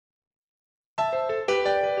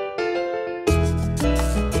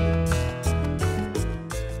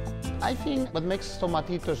I think what makes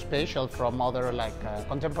Tomatito special from other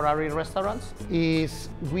contemporary restaurants is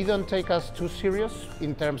we don't take us too serious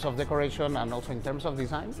in terms of decoration and also in terms of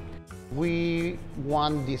design. We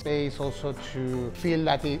want the space also to feel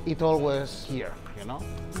that it always here, you know?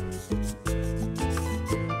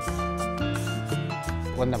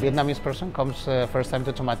 When a Vietnamese person comes first time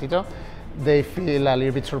to Tomatito, they feel a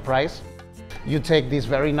little bit surprised. You take this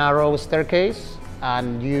very narrow staircase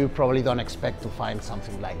and you probably don't expect to find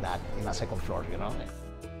something like that in a second floor, you know?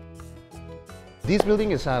 This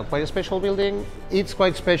building is a quite a special building. It's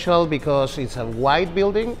quite special because it's a wide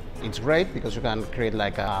building. It's great because you can create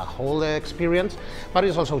like a whole experience, but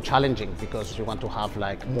it's also challenging because you want to have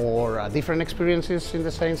like more different experiences in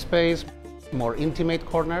the same space, more intimate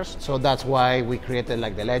corners. So that's why we created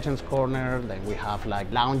like the Legends corner, then we have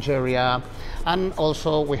like lounge area, and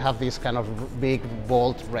also we have this kind of big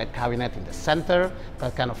bold red cabinet in the center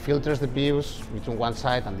that kind of filters the views between one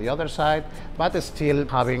side and the other side, but still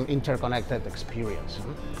having interconnected experience.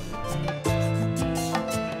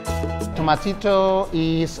 Tomatito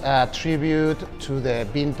is a tribute to the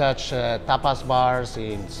vintage tapas bars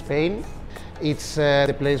in Spain. It's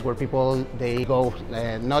the place where people, they go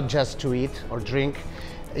not just to eat or drink,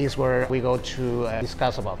 it's where we go to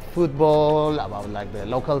discuss about football, about like the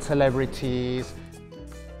local celebrities.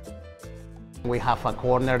 We have a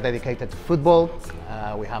corner dedicated to football.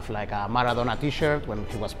 We have like a Maradona t-shirt when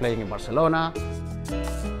he was playing in Barcelona.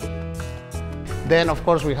 Then of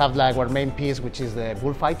course we have like our main piece, which is the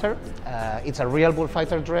bullfighter. It's a real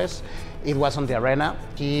bullfighter dress. It was on the arena.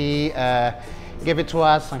 He gave it to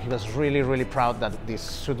us and he was really, really proud that this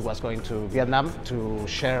suit was going to Vietnam to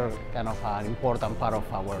share kind of an important part of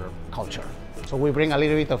our culture. So we bring a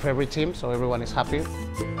little bit of every team so everyone is happy.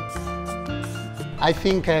 I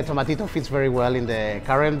think Tomatito fits very well in the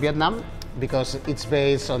current Vietnam because it's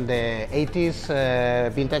based on the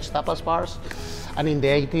 80s vintage tapas bars. And in the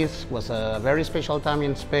 80s was a very special time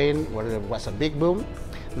in Spain where there was a big boom,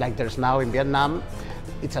 like there's now in Vietnam.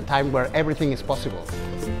 It's a time where everything is possible.